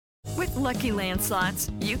With Lucky Land Slots,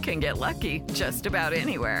 you can get lucky just about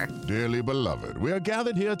anywhere. Dearly beloved, we are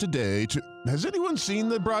gathered here today to... Has anyone seen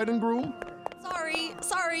the bride and groom?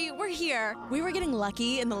 Sorry, we're here. We were getting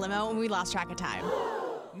lucky in the limo and we lost track of time.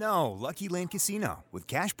 No, Lucky Land Casino, with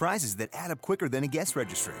cash prizes that add up quicker than a guest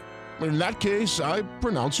registry. In that case, I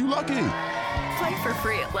pronounce you lucky. Play for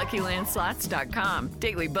free at LuckyLandSlots.com.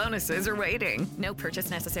 Daily bonuses are waiting. No purchase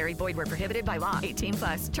necessary. Void where prohibited by law.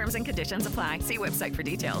 18+. Terms and conditions apply. See website for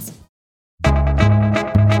details.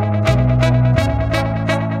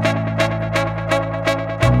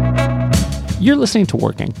 You're listening to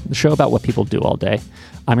Working, the show about what people do all day.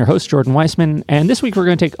 I'm your host, Jordan Weissman, and this week we're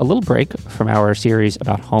going to take a little break from our series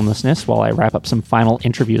about homelessness while I wrap up some final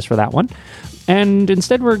interviews for that one. And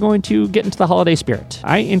instead, we're going to get into the holiday spirit.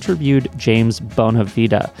 I interviewed James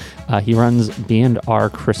Bonavita. He runs B&R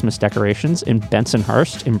Christmas Decorations in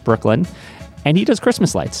Bensonhurst in Brooklyn, and he does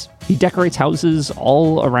Christmas lights. He decorates houses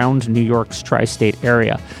all around New York's tri-state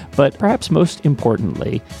area, but perhaps most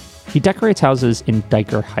importantly, he decorates houses in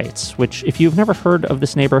Dyker Heights, which, if you've never heard of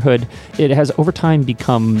this neighborhood, it has over time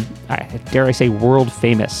become, dare I say, world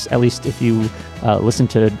famous, at least if you listen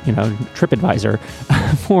to, TripAdvisor,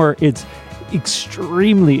 for its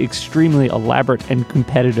extremely elaborate and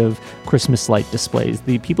competitive Christmas light displays.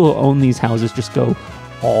 The people who own these houses just go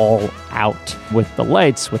all out with the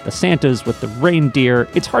lights, with the Santas, with the reindeer.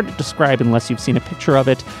 It's hard to describe unless you've seen a picture of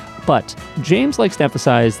it. But James likes to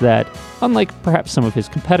emphasize that, unlike perhaps some of his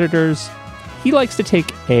competitors, he likes to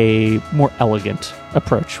take a more elegant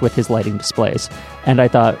approach with his lighting displays. And I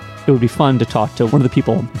thought it would be fun to talk to one of the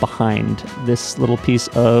people behind this little piece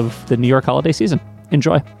of the New York holiday season.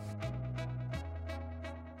 Enjoy.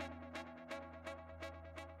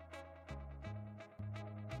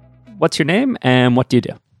 What's your name and what do you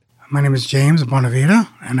do? My name is James Bonavita,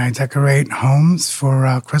 and I decorate homes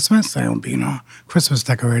for Christmas. I own B&R Christmas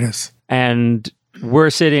Decorators. And we're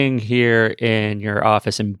sitting here in your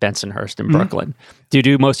office in Bensonhurst in Brooklyn. Do you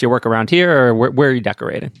do most of your work around here, or where are you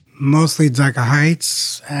decorating? Mostly Dyker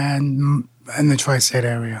Heights and in the tri-state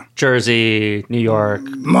area. Jersey, New York.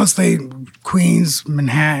 Mostly Queens,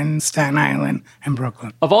 Manhattan, Staten Island, and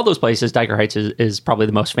Brooklyn. Of all those places, Dyker Heights is probably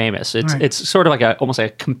the most famous. It's sort of like almost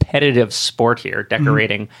like a competitive sport here,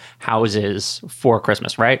 decorating houses for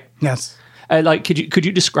Christmas, right? Yes. Could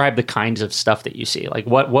you describe the kinds of stuff that you see? Like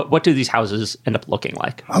what do these houses end up looking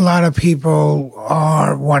like? A lot of people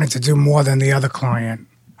are wanting to do more than the other client.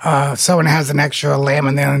 Someone has an extra lamb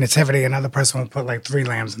in their nativity, another person will put like 3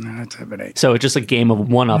 lambs in their nativity. So it's just a game of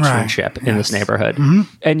one-upsmanship in this neighborhood. Mm-hmm.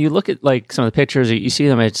 And you look at like some of the pictures, you see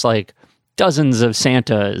them, it's like dozens of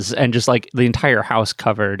Santas and just like the entire house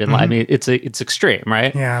covered. And I mean, it's extreme,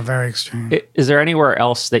 right? Yeah, very extreme. Is there anywhere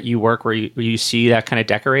else that you work where you see that kind of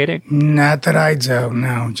decorating? Not that I do,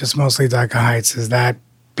 no. Just mostly Dyker Heights is that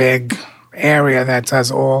big area that does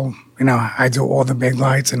all, I do all the big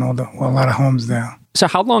lights and a lot of homes there. So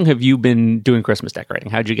how long have you been doing Christmas decorating?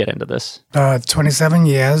 How'd you get into this? 27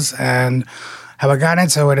 years. And how I got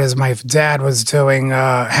into it is my dad was doing,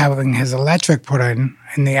 having his electric put in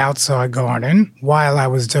the outside garden while I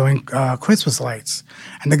was doing Christmas lights.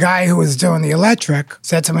 And the guy who was doing the electric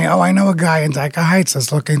said to me, "Oh, I know a guy in Dyker Heights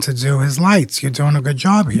that's looking to do his lights. You're doing a good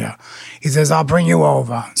job here." He says, "I'll bring you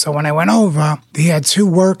over." So when I went over, he had 2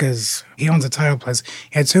 workers. He owns a tile place.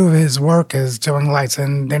 He had 2 of his workers doing lights,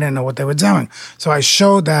 and they didn't know what they were doing. So I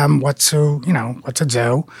showed them what to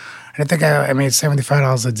do. And I think I made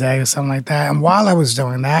 $75 a day or something like that. And while I was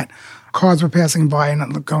doing that, cars were passing by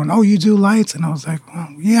and going, "Oh, you do lights?" And I was like, "Well,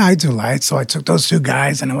 yeah, I do lights." So I took those 2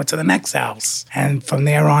 guys and I went to the next house. And from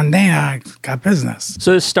there on there, I got business.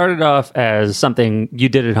 So this started off as something you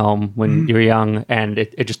did at home when you were young, and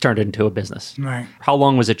it just turned into a business. Right. How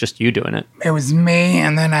long was it just you doing it? It was me,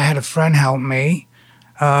 and then I had a friend help me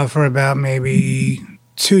for about maybe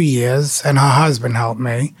 2 years, and her husband helped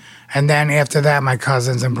me. And then after that, my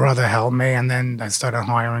cousins and brother helped me, and then I started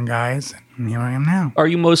hiring guys, and here I am now. Are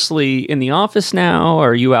you mostly in the office now,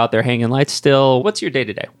 or are you out there hanging lights still? What's your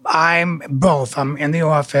day-to-day? I'm both. I'm in the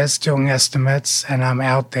office doing estimates, and I'm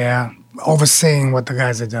out there overseeing what the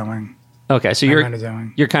guys are doing. Okay, so you're kind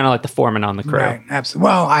of like the foreman on the crew. Right, absolutely.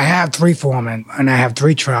 Well, I have 3 foremen, and I have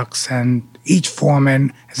 3 trucks, and each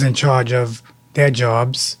foreman is in charge of their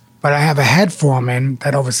jobs. But I have a head foreman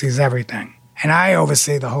that oversees everything. And I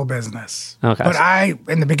oversee the whole business. Okay. But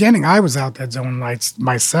in the beginning, I was out there doing lights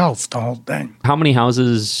myself, the whole thing. How many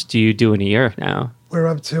houses do you do in a year now? We're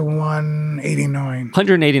up to 189.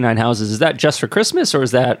 189 houses. Is that just for Christmas, or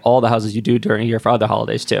is that all the houses you do during a year for other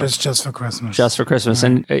holidays too? It's just for Christmas. Just for Christmas.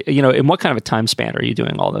 Right. And, in what kind of a time span are you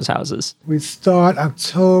doing all those houses? We start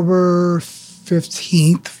October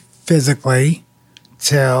 15th physically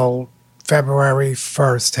till February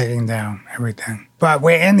 1st taking down everything. But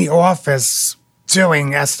we're in the office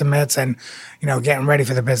doing estimates and, getting ready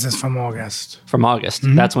for the business from August. From August.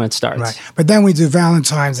 That's when it starts. Right. But then we do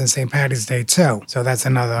Valentine's and St. Patty's Day too. So that's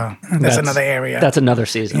another area. That's another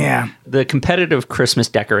season. Yeah. The competitive Christmas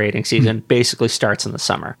decorating season basically starts in the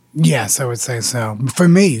summer. Yes, I would say so. For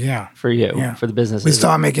me, yeah. For you, Yeah. for the business. We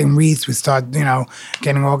start making wreaths. We start,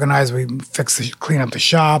 getting organized. We clean up the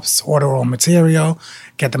shops, order all material,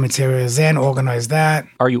 get the materials in, organize that.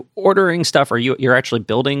 Are you ordering stuff? Or you're actually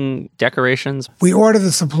building decorations? We order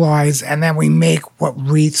the supplies and then we make what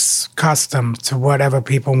wreaths custom to whatever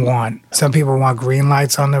people want. Some people want green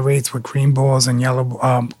lights on the wreaths with green balls and yellow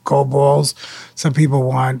gold balls. Some people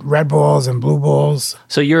want red balls and blue balls.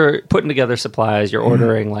 So you're putting together supplies. You're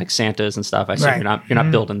ordering like Santas and stuff. I assume Right. you're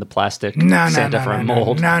not building the plastic No, Santa for a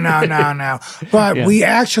mold. No. But Yeah. we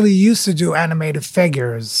actually used to do animated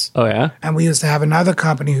figures. Oh yeah. And we used to have another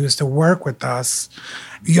company who used to work with us.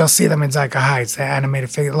 You'll see them in Dyker Heights. They're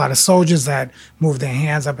animated figures. A lot of soldiers that move their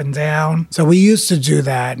hands up and down. So we used to do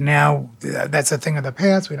that. Now that's a thing of the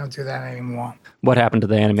past. We don't do that anymore. What happened to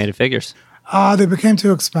the animated figures? They became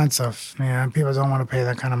too expensive. Yeah, people don't want to pay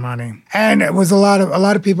that kind of money. And it was a lot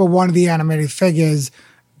of people wanted the animated figures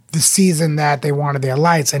the season that they wanted their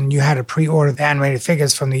lights, and you had to pre-order the animated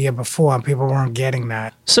figures from the year before, and people weren't getting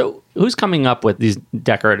that. So who's coming up with these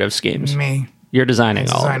decorative schemes? Me. You're designing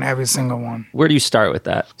all of Design them. every single one. Where do you start with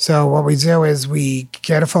that? So what we do is we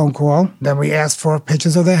get a phone call, then we ask for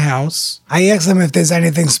pictures of their house. I ask them if there's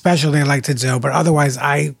anything special they like to do, but otherwise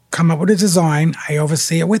I come up with a design, I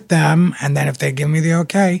oversee it with them, and then if they give me the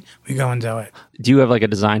okay, we go and do it. Do you have like a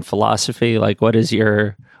design philosophy? Like what is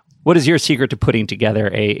your secret to putting together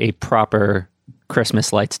a proper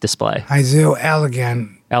Christmas lights display? I do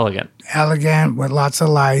elegant with lots of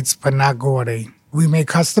lights, but not gaudy. We make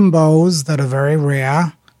custom bows that are very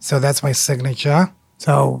rare, so that's my signature.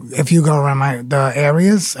 So if you go around the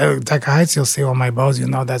areas, Dyker Heights, you'll see all my bows. You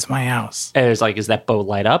know that's my house. And is that bow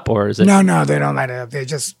light up or is it? No, they don't light it up. They're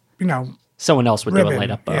just, Someone else would do a ribbon.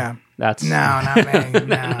 light up bow. Yeah. That's No, not me.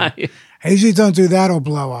 No. I usually don't do that or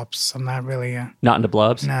blow-ups. I'm not really... not into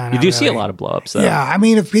blow-ups? No, you not do see a really. lot of blow-ups though. Yeah, I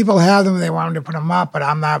mean, if people have them, they want them to put them up, but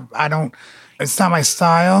I don't... It's not my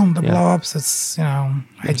style, the blow-ups. It's, I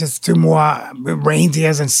just do more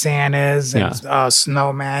reindeers and Santas and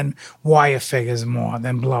snowmen, wire figures more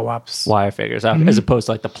than blow-ups. Wire figures as opposed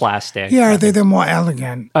to like the plastic. Yeah, I think they're more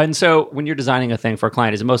elegant. And so when you're designing a thing for a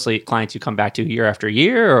client, is it mostly clients you come back to year after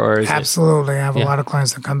year or is Absolutely. I have a lot of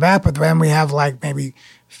clients that come back, but then we have like maybe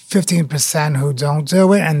 15% who don't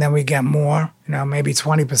do it, and then we get more, maybe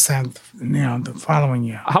 20%, the following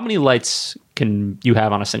year. How many lights can you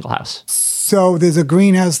have on a single house? So there's a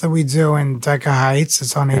greenhouse that we do in Dyker Heights.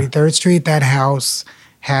 It's on 83rd Street. That house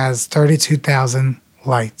has 32,000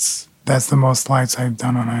 lights. That's the most lights I've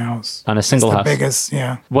done on a house. On a single It's house? the biggest,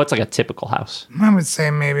 yeah. What's like a typical house? I would say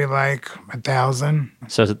maybe like 1,000.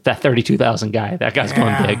 So that 32,000 guy, that guy's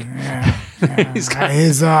going big. Yeah.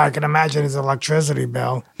 I can imagine his electricity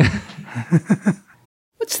bill.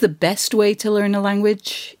 What's the best way to learn a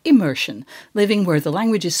language? Immersion, living where the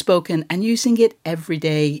language is spoken and using it every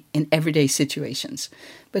day in everyday situations.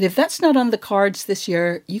 But if that's not on the cards this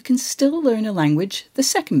year, you can still learn a language the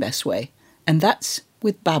second best way, and that's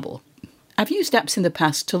with Babbel. I've used apps in the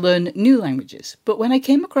past to learn new languages, but when I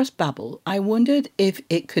came across Babbel, I wondered if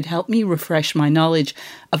it could help me refresh my knowledge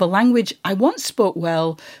of a language I once spoke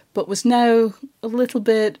well, but was now a little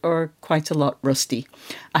bit or quite a lot rusty.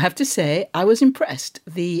 I have to say, I was impressed.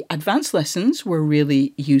 The advanced lessons were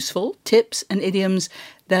really useful, tips and idioms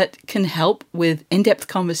that can help with in-depth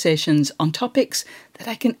conversations on topics that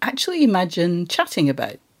I can actually imagine chatting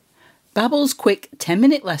about. Babbel's quick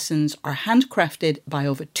 10-minute lessons are handcrafted by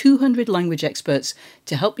over 200 language experts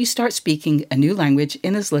to help you start speaking a new language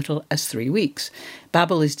in as little as 3 weeks.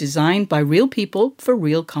 Babbel is designed by real people for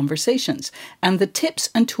real conversations, and the tips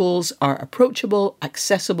and tools are approachable,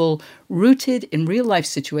 accessible, rooted in real-life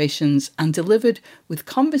situations, and delivered with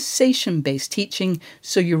conversation-based teaching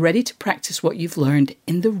so you're ready to practice what you've learned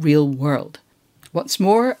in the real world. What's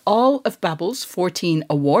more, all of Babbel's 14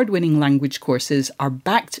 award-winning language courses are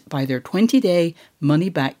backed by their 20-day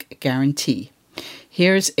money-back guarantee.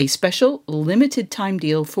 Here's a special limited-time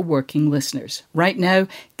deal for working listeners. Right now,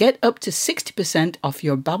 get up to 60% off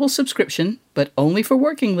your Babbel subscription, but only for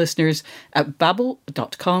working listeners at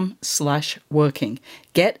babbel.com/working.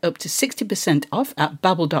 Get up to 60% off at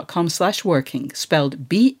babbel.com/working, spelled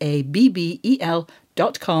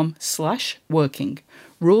BABBEL.com/working.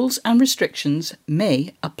 Rules and restrictions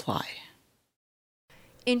may apply.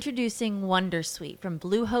 Introducing Wondersuite from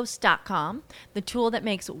Bluehost.com, the tool that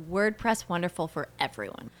makes WordPress wonderful for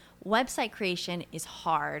everyone. Website creation is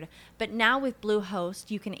hard, but now with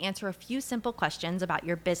Bluehost, you can answer a few simple questions about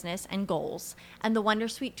your business and goals, and the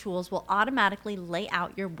Wondersuite tools will automatically lay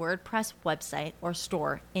out your WordPress website or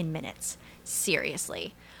store in minutes.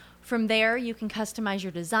 Seriously. From there, you can customize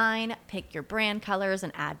your design, pick your brand colors,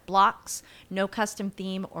 and add blocks. No custom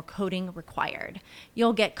theme or coding required.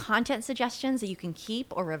 You'll get content suggestions that you can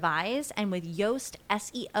keep or revise, and with Yoast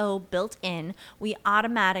SEO built in, we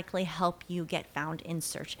automatically help you get found in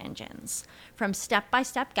search engines. From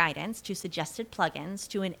step-by-step guidance to suggested plugins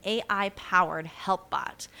to an AI-powered help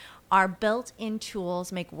bot, our built-in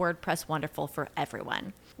tools make WordPress wonderful for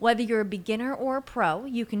everyone. Whether you're a beginner or a pro,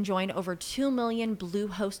 you can join over 2 million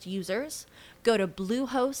Bluehost users. Go to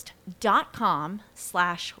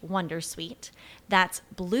bluehost.com/wondersuite. That's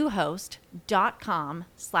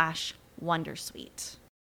bluehost.com/wondersuite.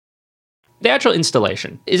 The actual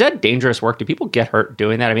installation, is that dangerous work? Do people get hurt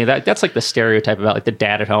doing that? I mean, that's like the stereotype about like the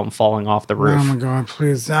dad at home falling off the roof. Oh my God,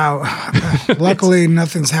 please. Now, luckily,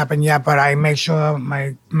 nothing's happened yet, but I make sure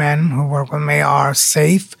my men who work with me are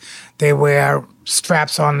safe. They wear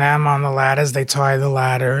straps on them on the ladders. They tie the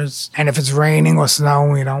ladders. And if it's raining or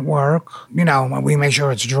snowing, we don't work. You know, we make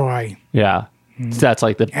sure it's dry. Yeah. So that's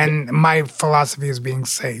like the... And my philosophy is being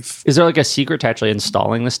safe. Is there like a secret to actually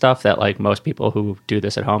installing this stuff that like most people who do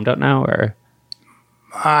this at home don't know? Or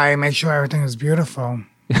I make sure everything is beautiful.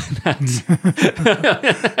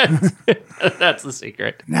 that's the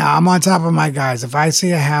secret. Now, I'm on top of my guys. If I see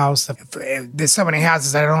a house, if there's so many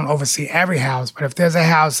houses, I don't oversee every house. But if there's a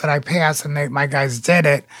house that I pass and my guys did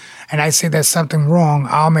it, and I see there's something wrong,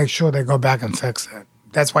 I'll make sure they go back and fix it.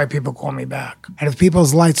 That's why people call me back. And if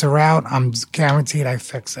people's lights are out, I'm guaranteed I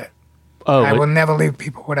fix it. Oh, I will never leave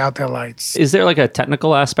people without their lights. Is there like a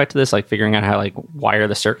technical aspect to this, like figuring out how like wire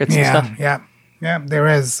the circuits and stuff? Yeah, there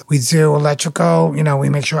is. We do electrical, you know, we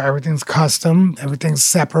make sure everything's custom, everything's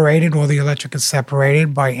separated, all the electric is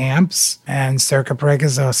separated by amps, and circuit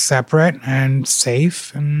breakers are separate and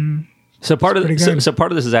safe. And so part of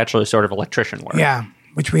this is actually sort of electrician work. Yeah,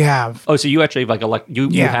 which we have. Oh, so you actually have like you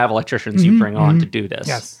have electricians you bring on to do this.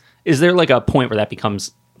 Yes. Is there like a point where that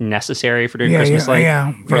becomes necessary for doing Christmas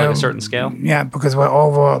light for like a certain scale? Yeah, because we're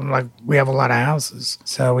over, like, we have a lot of houses.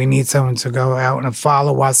 So we need someone to go out and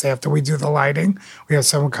follow us after we do the lighting. We have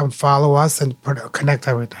someone come follow us and connect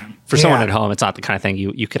everything. For someone at home, it's not the kind of thing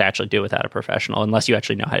you could actually do without a professional unless you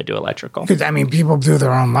actually know how to do electrical. Because, I mean, people do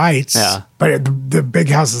their own lights. Yeah. But the big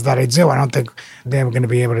houses that I do, I don't think they're going to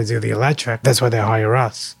be able to do the electric. That's why they hire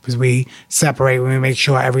us. Because we separate, we make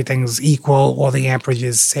sure everything's equal, all the amperage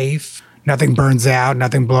is safe. Nothing burns out,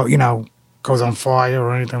 nothing goes on fire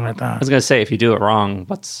or anything like that. I was going to say, if you do it wrong,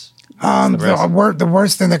 what's the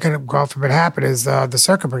worst thing that could, God forbid, happen is the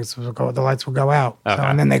circuit breakers will go, the lights will go out. Okay. So,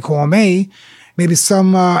 and then they call me. Maybe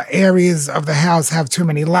some areas of the house have too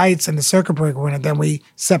many lights and the circuit breaker went, and then we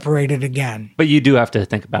separate it again. But you do have to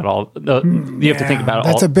think about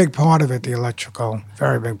That's a big part of it, the electrical.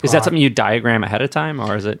 Very big part. Is that something you diagram ahead of time,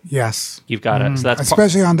 or is it? Yes. You've got it. So that's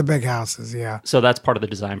especially on the big houses, yeah. So that's part of the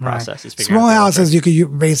design process. Right. Small houses, you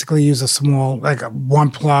could basically use a small, like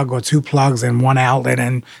one plug or two plugs and one outlet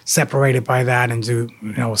and separate it by that and do,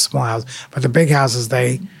 a small house. But the big houses,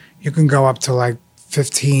 you can go up to like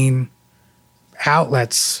 15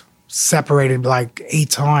 outlets separated like 8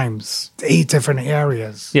 times, 8 different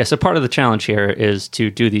areas. Yeah, so part of the challenge here is to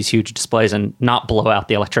do these huge displays and not blow out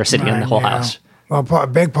the electricity in the whole house. Well, a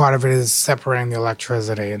big part of it is separating the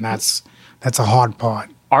electricity, and that's a hard part.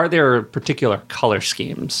 Are there particular color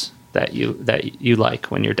schemes that you like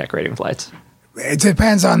when you're decorating with lights? It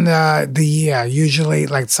depends on the year. Usually,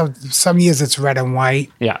 like some years it's red and white.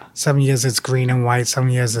 Yeah. Some years it's green and white. Some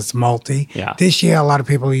years it's multi. Yeah. This year, a lot of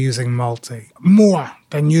people are using multi. More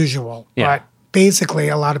than usual. Yeah. But basically,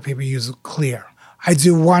 a lot of people use clear. I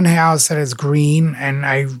do one house that is green, and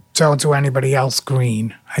I don't do anybody else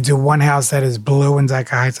green. I do one house that is blue in Dyker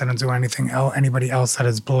Heights. I don't do anybody else that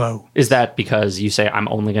is blue. Is that because you say, I'm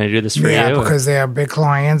only going to do this for you? Yeah, because they are big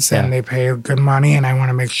clients and they pay good money, and I want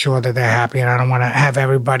to make sure that they're happy, and I don't want to have they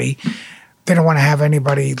don't want to have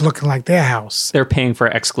anybody looking like their house. They're paying for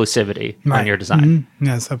exclusivity on your design. Mm-hmm.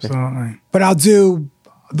 Yes, absolutely. But I'll do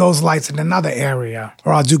those lights in another area,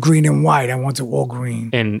 or I'll do green and white. I won't do all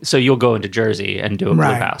green. And so you'll go into Jersey and do a blue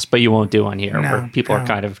house, but you won't do one here where people are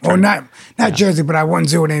kind of... Or not Jersey, but I wouldn't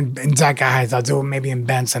do it in Dyker Heights. I'll do it maybe in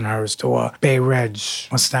Bensonhurst or Bay Ridge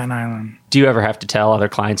or Staten Island. Do you ever have to tell other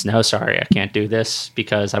clients, no, sorry, I can't do this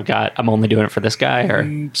because I'm only doing it for this guy?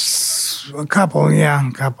 Or A couple, yeah,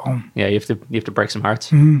 a couple. Yeah, you have to break some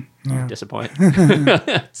hearts. Yeah. Disappoint.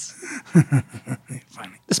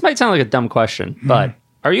 Funny. This might sound like a dumb question, but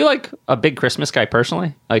are you like a big Christmas guy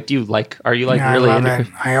personally? Like, are you like Yeah, really I love into it.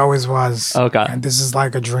 I always was. Okay. And this is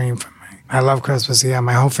like a dream for me. I love Christmas. Yeah,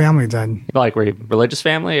 my whole family did. Like, were you a religious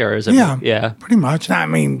family or is it? Yeah, Yeah. pretty much. I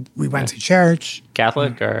mean, we went to church.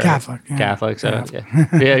 Catholic or? Catholic, yeah. Catholic, so Catholic.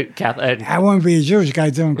 yeah. Catholic. I wouldn't be a Jewish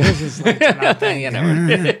guy doing Christmas lights. You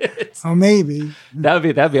know, Or maybe.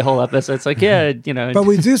 that'd be a whole episode. It's like, yeah, you know. But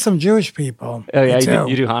we do some Jewish people. oh yeah,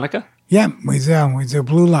 We you do Hanukkah? Yeah, we do. We do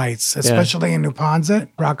blue lights, especially in New Ponset,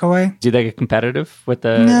 Rockaway. Do they get competitive with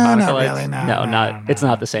the No, Hanukkah not lights? really, no, not. no, It's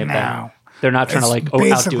not the same no. thing. They're not trying to It's like outdo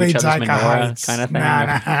basically each other's Dyker menorah Heights. kind of thing.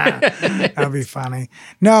 Nah. That'd be funny.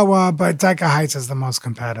 No, but Dyker Heights is the most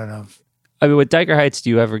competitive. I mean, with Dyker Heights, do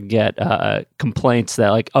you ever get complaints that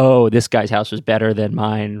like, oh, this guy's house was better than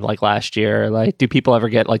mine like last year? Like, do people ever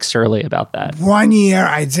get like surly about that? One year,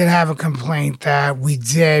 I did have a complaint that we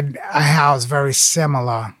did a house very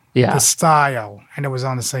similar. Yeah. The style, and it was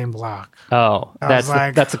on the same block. Oh, I that's was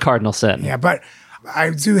like- that's the cardinal sin. Yeah, but I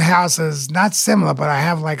do houses not similar, but I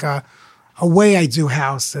have like a way I do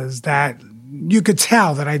houses that you could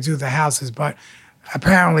tell that I do the houses, but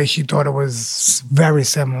apparently she thought it was very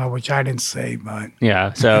similar, which I didn't see, but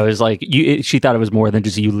Yeah, so it was like she thought it was more than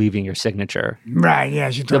just you leaving your signature. right, yeah,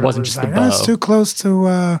 she thought It wasn't was just the like, "Oh, it's bow." too close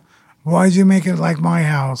to, why'd you make it like my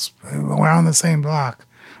house? We're on the same block.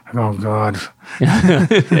 Oh, God.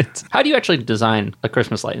 How do you actually design a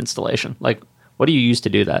Christmas light installation? Like, what do you use to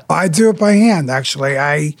do that? I do it by hand, actually.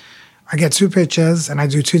 I get 2 pictures and I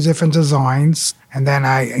do 2 different designs. And then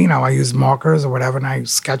I use markers or whatever and I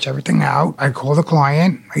sketch everything out. I call the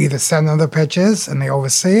client. I either send them the pictures and they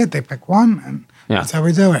oversee it. They pick one and that's how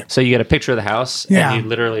we do it. So you get a picture of the house Yeah. and you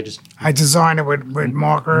literally just I design it with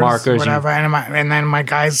markers, whatever. you- And then my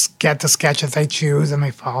guys get the sketch that they choose and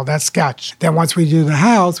they follow that sketch. Then once we do the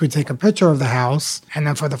house, we take a picture of the house. And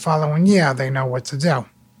then for the following year, they know what to do.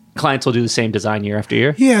 clients will do the same design year after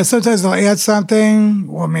year. Yeah, sometimes they'll add something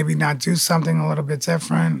or maybe not do something a little bit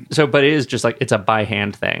different. So, but it is just like it's a by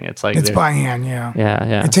hand thing. It's like It's by hand, yeah.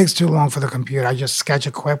 Yeah. It takes too long for the computer. I just sketch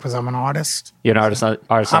it quick because I'm an artist. You're an artist.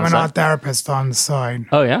 Artist I'm on an the art side? therapist on the side.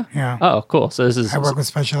 Oh yeah. Yeah. Oh, cool. So this is. I work with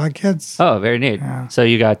special ed kids. Oh, very neat. So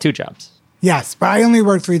you got 2 jobs. Yes, but I only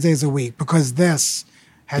work 3 days a week because this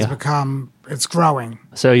has become, it's growing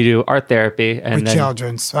So you do art therapy and with then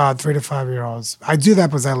children, 3 to 5 year olds. I do that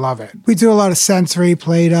because I love it. We do a lot of sensory,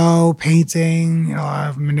 Play-Doh, painting, a lot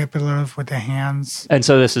of manipulative with the hands. and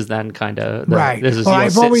so this is then kind of Right. This is Well, you know,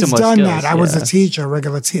 I've always similar done skills. that. I was Yeah. a teacher,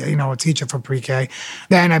 a teacher for pre-K.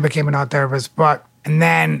 Then I became an art therapist, and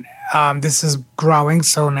then this is growing.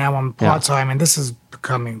 So now I'm part-time and this is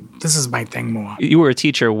my thing more. You were a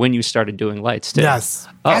teacher when you started doing lights too. Yes.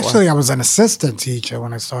 Oh, wow. Actually, I was an assistant teacher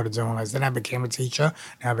when I started doing this. Then I became a teacher.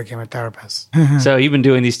 Now I became a therapist. So you've been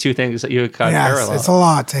doing these 2 things that you kind of Yes, parallel. it's a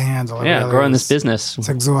lot to handle. It Yeah, really growing is. this business. It's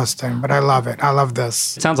exhausting, but I love it. I love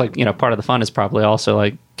this. It sounds like, part of the fun is probably also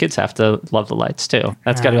like kids have to love the lights too.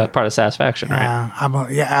 That's got to be part of satisfaction, right?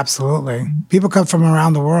 Yeah, absolutely. People come from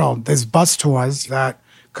around the world. There's bus tours that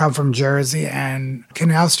come from Jersey and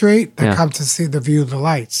Canal Street that come to see the view of the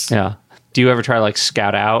lights. Yeah. Do you ever try to like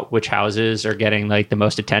scout out which houses are getting like the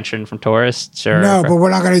most attention from tourists? Or No, but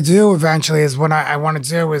what I'm going to do eventually is what I want to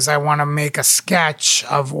do is I want to make a sketch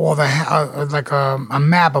of all the, like a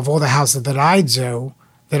map of all the houses that I do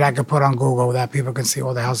that I could put on Google that people can see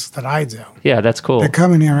all the houses that I do. Yeah, that's cool. They're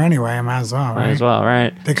coming here anyway, I might as well, right? Might as well,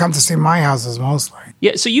 right? They come to see my houses mostly.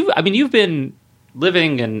 Yeah, so you've been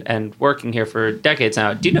living and working here for decades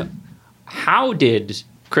now. Do you know, how did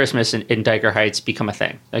Christmas in Dyker Heights become a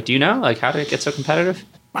thing? Like, do you know? Like, how did it get so competitive?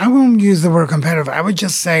 I won't use the word competitive. I would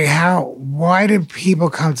just say why did people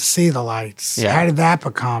come to see the lights? Yeah. How did that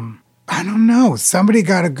become? I don't know. Somebody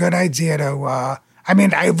got a good idea to,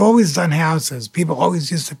 I've always done houses. People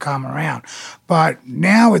always used to come around. But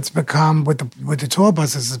now it's become, with the tour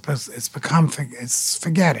buses,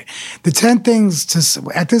 forget it. The 10 things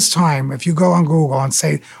at this time, if you go on Google and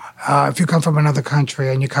say, if you come from another country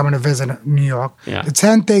and you're coming to visit New York, the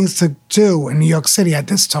 10 things to do in New York City at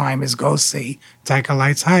this time is go see Dyker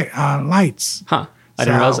lights. Huh. I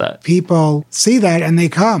didn't realize that. People see that and they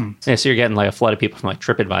come. Yeah, so you're getting like a flood of people from like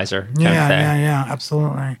TripAdvisor kind of thing. Yeah,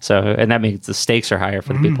 absolutely. So, and that means the stakes are higher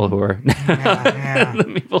for the people who are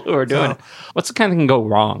the people who are doing it. What's the kind of thing can go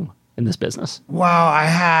wrong in this business? Well, I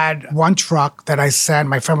had one truck that I sent.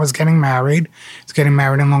 My friend was getting married. He's getting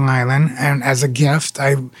married in Long Island, and as a gift,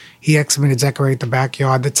 he asked me to decorate the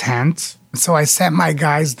backyard, the tent. So I sent my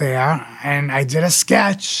guys there, and I did a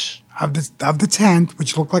sketch of the tent,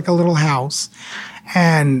 which looked like a little house.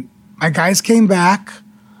 And My guys came back.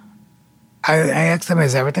 I asked them,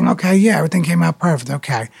 is everything okay? Yeah, everything came out perfect.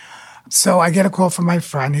 Okay. So I get a call from my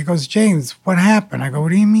friend. He goes, James, what happened? I go, what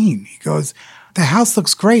do you mean? He goes, the house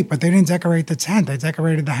looks great, but they didn't decorate the tent. They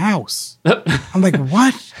decorated the house. I'm like,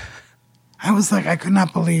 what? I was like, I could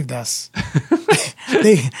not believe this.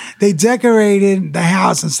 They decorated the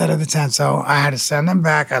house instead of the tent. So I had to send them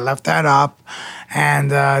back. I left that up and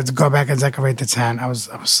to go back and decorate the tent. I was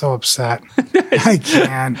so upset. I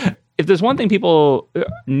can't. If there's one thing people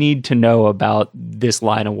need to know about this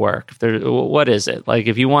line of work, what is it? Like,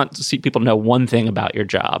 if you want to see people know one thing about your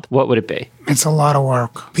job, what would it be? It's a lot of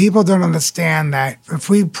work. People don't understand that if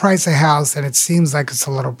we price a house and it seems like it's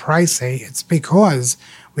a little pricey, it's because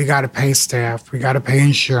we got to pay staff, we got to pay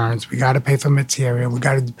insurance, we got to pay for material, we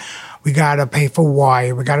got to pay for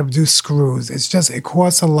wire, we got to do screws. It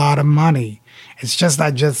costs a lot of money. It's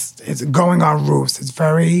going on roofs. It's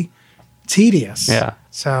very tedious. Yeah.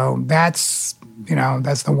 So that's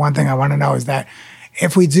the one thing I want to know is that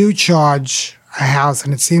if we do charge a house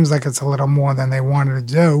and it seems like it's a little more than they wanted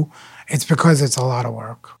to do, it's because it's a lot of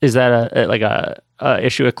work. Is that a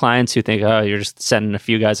issue with clients who think, oh, you're just sending a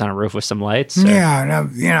few guys on a roof with some lights? Or?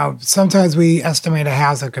 Yeah. Sometimes we estimate a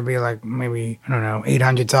house that could be like maybe, I don't know,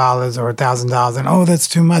 $800 or $1,000. And, oh, that's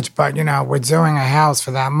too much. But, we're doing a house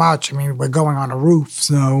for that much. I mean, we're going on a roof.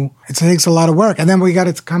 So it takes a lot of work. And then we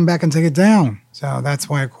got to come back and take it down. So that's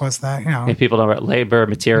why it costs that, And people know about labor,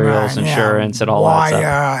 materials, insurance, and all that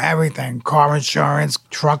stuff. Everything. Car insurance,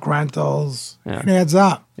 truck rentals. Yeah. It adds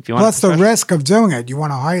up. Plus the risk of doing it. You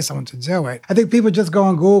want to hire someone to do it. I think people just go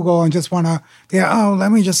on Google and just want to,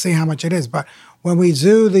 let me just see how much it is. But when we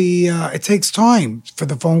do it takes time for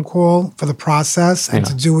the phone call, for the process, and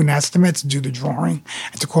to do an estimate, to do the drawing,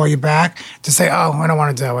 and to call you back, to say, oh, I don't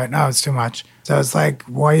want to do it. No, it's too much. So it's like,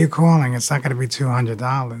 why are you calling? It's not going to be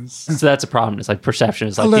 $200. So that's a problem. It's like perception.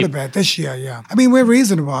 It's like a little bit this year, yeah. I mean, we're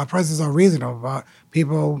reasonable. Our prices are reasonable, but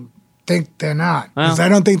people think they're not. Because I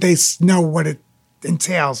don't think they know what it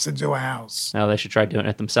entails to do a house. No, they should try doing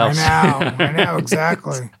it themselves. I know,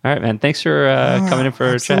 exactly. All right, man. Thanks for coming in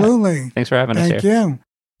for a chat. Absolutely. Thanks for having us here. Thank you.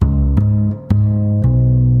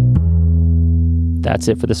 That's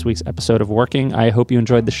it for this week's episode of Working. I hope you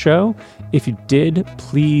enjoyed the show. If you did,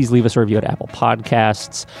 please leave us a review at Apple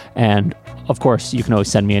Podcasts. And of course, you can always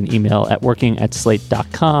send me an email at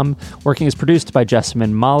working@slate.com. Working is produced by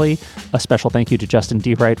Jessamine Molly. A special thank you to Justin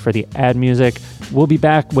DeWright for the ad music. We'll be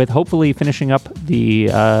back with hopefully finishing up the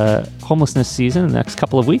homelessness season in the next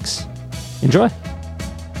couple of weeks. Enjoy.